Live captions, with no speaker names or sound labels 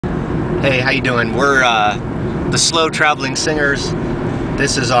Hey, how you doing? We're the Slow Traveling Singers.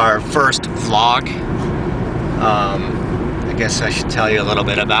 This is our first vlog. I guess I should tell you a little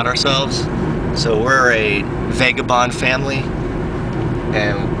bit about ourselves. So we're a Vagabond family,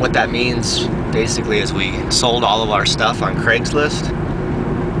 and what that means basically is we sold all of our stuff on Craigslist,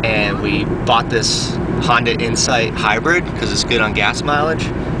 and we bought this Honda Insight Hybrid because it's good on gas mileage,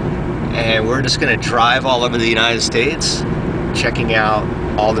 and we're just gonna drive all over the United States, checking out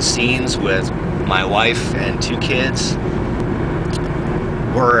all the scenes with my wife and 2 kids.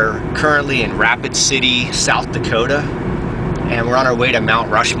 We're currently in Rapid City, South Dakota, and we're on our way to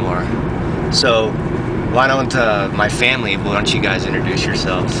Mount Rushmore. So why don't you guys introduce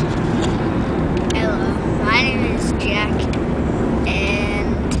yourselves? Hello, my name is Jack,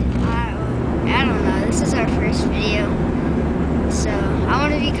 and I don't know, this is our first video, so I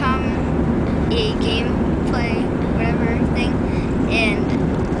want to become a gameplay, whatever thing, and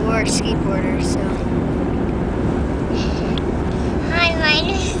we're skateboarders, so. Hi, my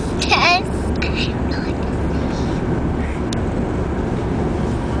name is Tess.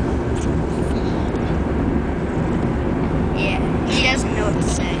 Yeah, he doesn't know what to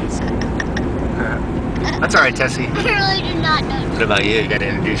say, so. That's alright, Tessie. I really do not know. What about you? You gotta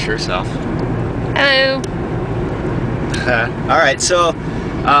introduce yourself. Hello. Alright, so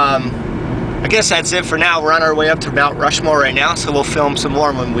I guess that's it for now. We're on our way up to Mount Rushmore right now, so we'll film some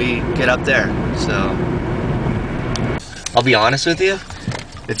more when we get up there. So I'll be honest with you,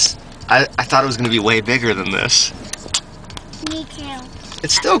 I thought it was gonna be way bigger than this. Me too.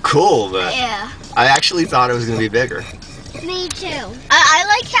 It's still cool, but Yeah. I actually thought it was gonna be bigger. Me too. I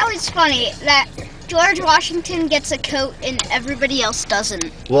like how it's funny that George Washington gets a coat and everybody else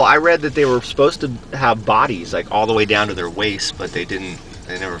doesn't. Well, I read that they were supposed to have bodies like all the way down to their waist, but they didn't.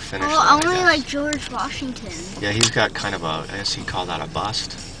 They never finished. Oh, that, only I like guess. George Washington. Yeah, he's got kind of a. I guess you call that a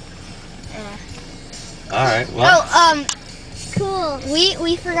bust. Yeah. All right. Well. Oh, Cool.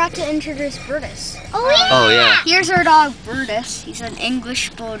 we forgot to introduce Brutus. Oh, yeah. Oh yeah. Here's our dog Brutus. He's an English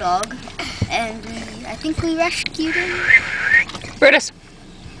bulldog, and I think we rescued him. Brutus.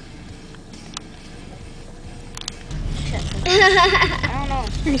 I don't know.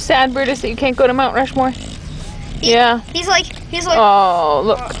 Are you sad, Brutus, that you can't go to Mount Rushmore? Yeah. He's like. Oh,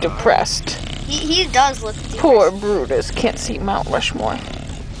 look depressed. He does look. Depressed. Poor Brutus can't see Mount Rushmore.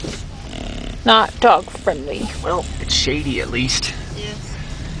 Not dog friendly. Well, it's shady at least, Yeah.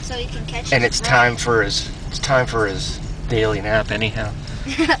 So he can catch. and his it's breath. time for his daily nap anyhow.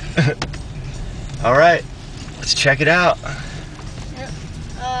 All right, let's check it out.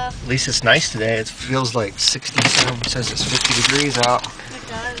 At least it's nice today. It feels like 60 some. It says it's 50 degrees out. It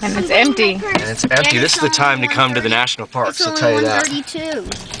does. And it's empty. And it's empty. This is the time to come to the national parks, It's I'll only tell you that. 1:32.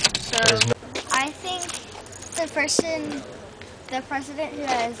 So There's no- I think the president who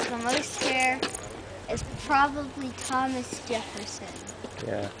has the most hair is probably Thomas Jefferson.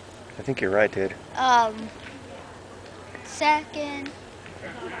 Yeah, I think you're right, dude. Second,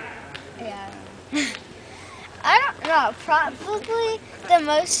 yeah, I don't know. Probably the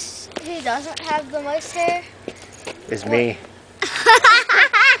most who doesn't have the most hair. Is me.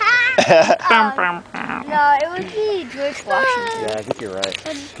 No, it would be George Washington. Yeah, I think you're right.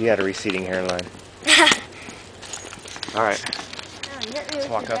 He had a receding hairline. All right, let's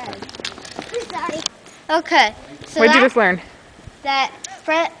walk up. Okay, so What'd you just learn? that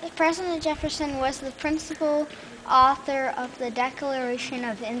President Jefferson was the principal author of the Declaration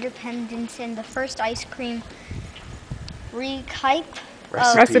of Independence and the first ice cream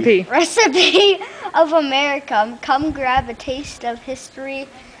Recipe. recipe of America. Come grab a taste of history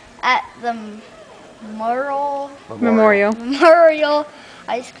at the Memorial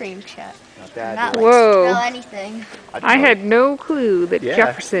Ice Cream Shack. Not bad. Not dude. like Whoa. spell anything. I had no clue that Yeah.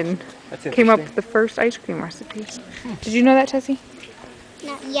 Jefferson That's came up interesting. with the first ice cream recipe. Did you know that, Tessie?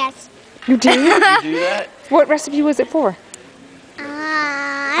 No, yes. You did? Did you do that? What recipe was it for?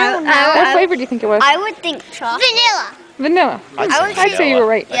 I don't know. What flavor do you think it was? I would think chocolate. Vanilla. Vanilla. I'd say you were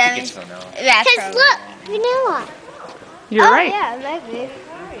right. Yeah, I think it's vanilla. Yeah, Because look, vanilla. You're oh, right. yeah, maybe.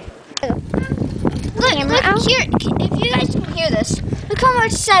 Look here. If you guys can hear this, look how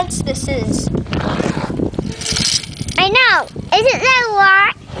much sense this is. I know. Isn't that a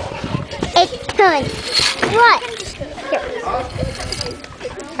lot? It's good. What?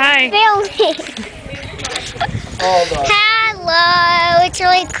 Hi. Film it. Hello. It's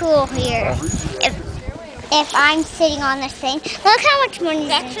really cool here. If I'm sitting on this thing, look how much money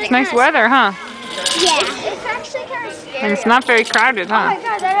that's It's nice weather, huh? Yeah. It's actually kind of scary. And it's not very crowded, Oh my huh?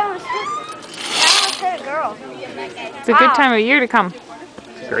 god, that almost hit a girl. It's a good time of year to come.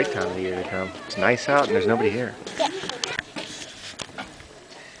 It's a great time of the year to come. It's nice out and there's nobody here.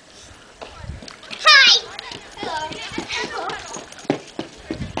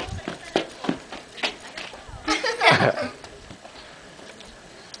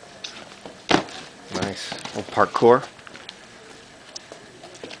 parkour.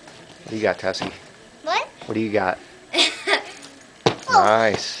 What do you got, Tessie? What? What do you got?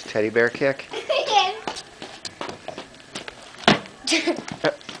 Nice. Teddy bear kick.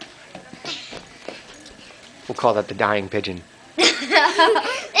 We'll call that the dying pigeon. This is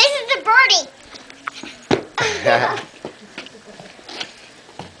the birdie. Okay.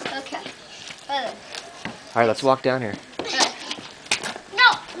 Alright, let's walk down here. No,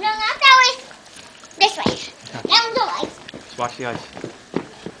 not that way. This way. Down the ice. Let's watch the ice.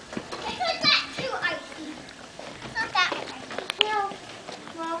 It's not that too icy. It's not that icy. No.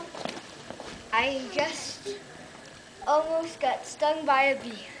 Well, I just almost got stung by a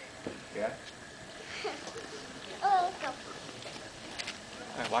bee. Yeah? Oh, let's go.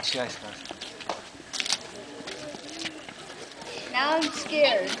 Alright, watch the ice, guys. Now I'm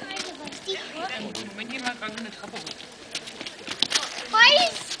scared. Why are you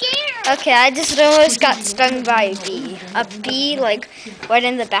scared? Okay, I just almost got stung by a bee. A bee, like, right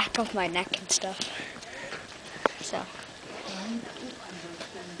in the back of my neck and stuff. So.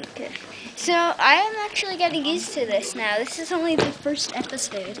 Okay. So, I am actually getting used to this now. This is only the first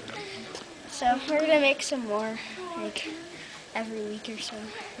episode. So, we're going to make some more, like, every week or so,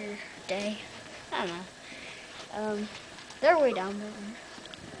 or day. I don't know. They're way down there.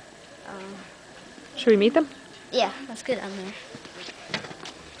 Should we meet them? Yeah, let's go down there.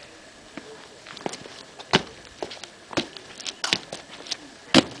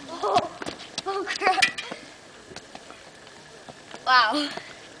 Oh crap. Wow.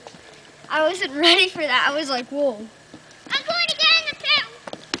 I wasn't ready for that. I was like, whoa. I'm going to get in the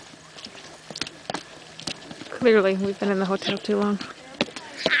pool. Clearly, we've been in the hotel too long.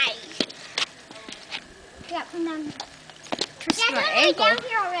 Hi. Yeah, come down. Twist Yeah, my I'm ankle. down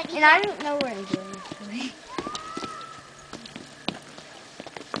here already. And I don't know where to go, actually.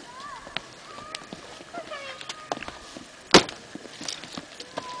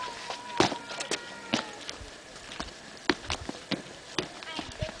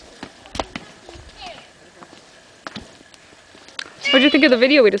 What'd you think of the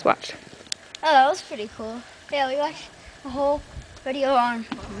video we just watched? Oh, that was pretty cool. Yeah, we watched a whole video on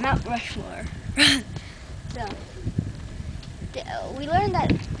Mount Rushmore. So, we learned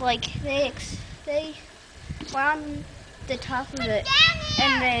that, like, they were on the top of it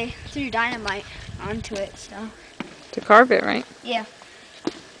and they threw dynamite onto it, so. To carve it, right? Yeah.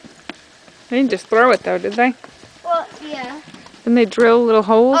 They didn't just throw it though, did they? Well, yeah. Didn't they drill little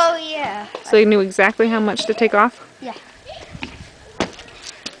holes? Oh, yeah. So they knew exactly how much to take off? Yeah.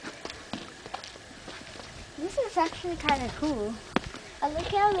 This is actually kind of cool. I like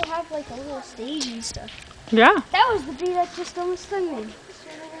how they have like a little stage and stuff. Yeah. That was the bee that just almost stung me. It's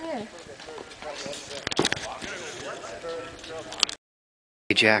right over there.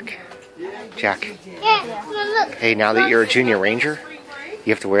 Hey, Jack. Jack. Yeah, look. Hey, now that you're a junior ranger,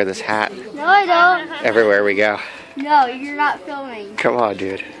 you have to wear this hat No, I don't. everywhere we go. No, you're not filming. Come on,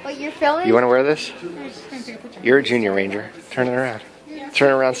 dude. But you're filming? You want to wear this? You're a junior ranger. Turn it around. Turn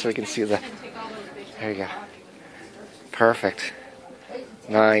it around so we can see the... There you go. Perfect.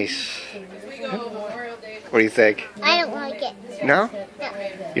 Nice. What do you think? I don't like it. No?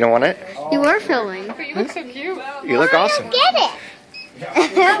 You don't want it? You were filming. You look so cute. You look awesome. Get it. I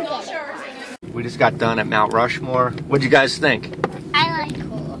don't get it. We just got done at Mount Rushmore. What'd you guys think? I like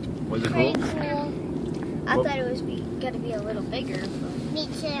cool. Was it Pretty cool? cool. I thought it was going to be a little bigger, but Me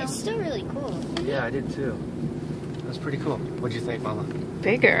too. it's still really cool. Yeah, I did too. That was pretty cool. What'd you think, Mama?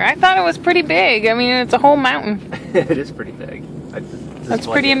 Bigger. I thought it was pretty big. I mean, it's a whole mountain. It is pretty big. That's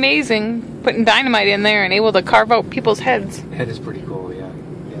pretty amazing. Putting dynamite in there and able to carve out people's heads. It is pretty cool, yeah.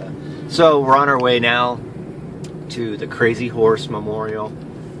 So we're on our way now to the Crazy Horse Memorial,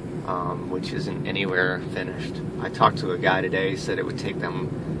 which isn't anywhere finished. I talked to a guy today, he said it would take them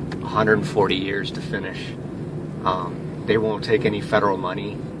 140 years to finish. They won't take any federal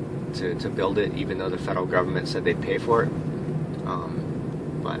money to build it, even though the federal government said they'd pay for it.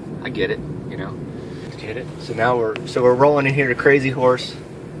 But I get it, you know. Get it? So now we're rolling in here to Crazy Horse.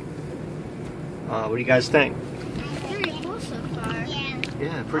 What do you guys think? Pretty cool so far. Yeah.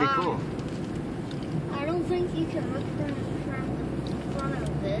 Yeah, pretty cool. I don't think you can look from the front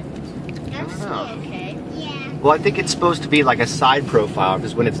of it. That's still okay. Yeah. Well, I think it's supposed to be like a side profile,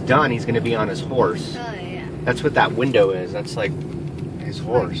 because when it's done, he's going to be on his horse. Oh, yeah. That's what that window is. That's like his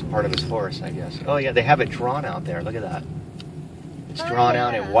horse, part of his horse, I guess. Oh yeah, they have it drawn out there. Look at that. It's drawn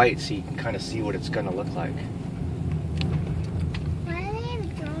out in white, so you can kind of see what it's going to look like. Why do they have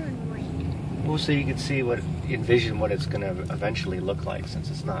it drawn in white? Well, so you can see envision what it's going to eventually look like, since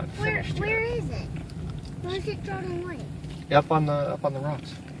it's not finished Where yet. is it? Why is it drawn in white? Up on the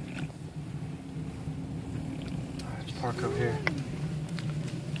rocks. park over here.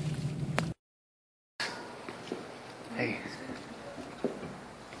 Hey.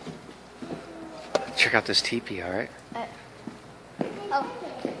 Check out this teepee, alright?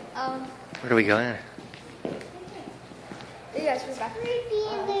 Where do we go in? You guys were back. Creepy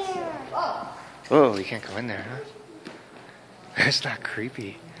in there. Whoa, you can't go in there, huh? It's not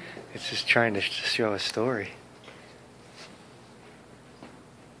creepy. It's just trying to show a story.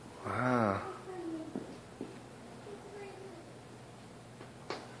 Wow.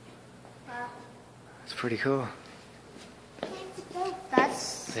 That's pretty cool.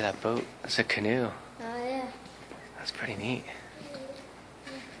 That's. Look at that boat. That's a canoe. Oh, yeah. That's pretty neat.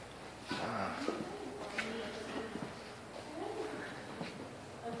 Wow.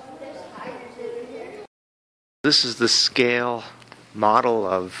 This is the scale model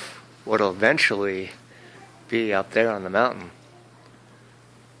of what'll eventually be up there on the mountain.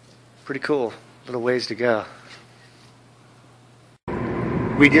 Pretty cool. Little ways to go.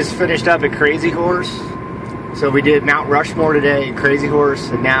 We just finished up at Crazy Horse. So we did Mount Rushmore today and Crazy Horse,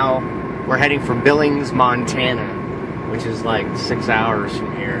 and now we're heading for Billings, Montana, which is like 6 hours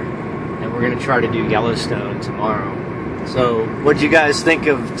from here. And we're gonna try to do Yellowstone tomorrow. So what'd you guys think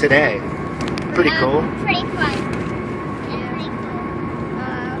of today? Pretty cool. Pretty fun. Yeah. Pretty cool.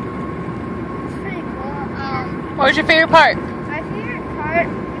 It's pretty cool. What was your favorite part? My favorite part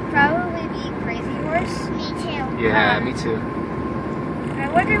would probably be Crazy Horse. Me too. Yeah, me too. I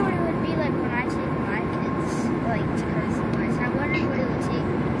wonder what it would be like when I take my kids, like, to Crazy Horse. I wonder what it would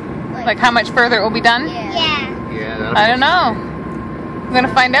take. Like how much further it will be done? Yeah. Yeah. Yeah, that'll I be don't know. We're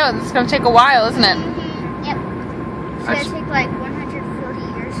gonna find out. It's gonna take a while, isn't it? Yep. It's gonna take like 140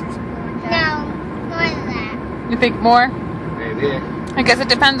 years or something like that. No, more than that. You think more? Maybe. I guess it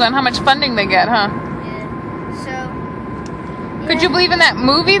depends on how much funding they get, huh? Yeah. So. Could you believe in that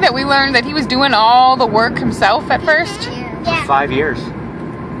movie that we learned that he was doing all the work himself at first? Yeah. Yeah. 5 years.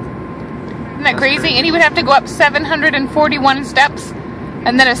 Isn't that crazy? And he would have to go up 741 steps.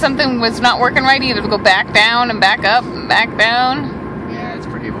 And then if something was not working right, he'd have to go back down and back up and back down. Yeah, it's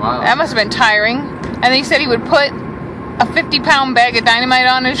pretty wild. That must have been tiring. And then he said he would put a 50-pound bag of dynamite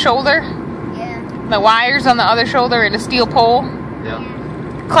on his shoulder, Yeah. the wires on the other shoulder, and a steel pole. Yeah.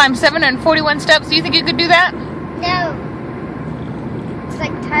 Climb 741 steps. Do you think you could do that? No. It's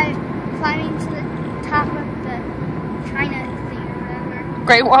like climbing to the top of the China thing or whatever.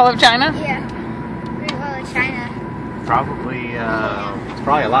 Great Wall of China? Yeah. Great Wall of China. Probably, it's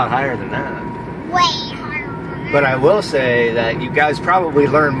probably a lot higher than that. Way harder than that. But I will say that you guys probably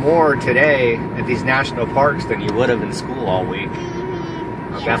learned more today at these national parks than you would have in school all week.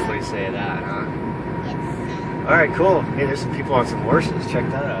 I'll definitely say that, huh? Yes. Alright, cool. Hey, there's some people on some horses. Check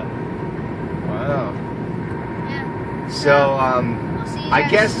that out. Wow. Yeah. So, We'll see you I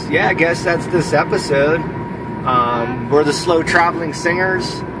guys. guess that's this episode. We're the Slow Traveling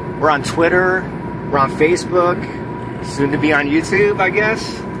Singers. We're on Twitter. We're on Facebook. Soon to be on YouTube, I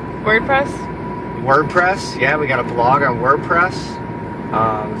guess. WordPress? WordPress. Yeah, we got a blog on WordPress.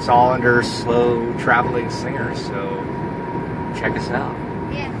 It's all under Slow Traveling Singers, so check us out.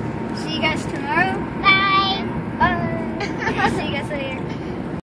 Yeah. See you guys tomorrow. Bye. Bye. See you guys later.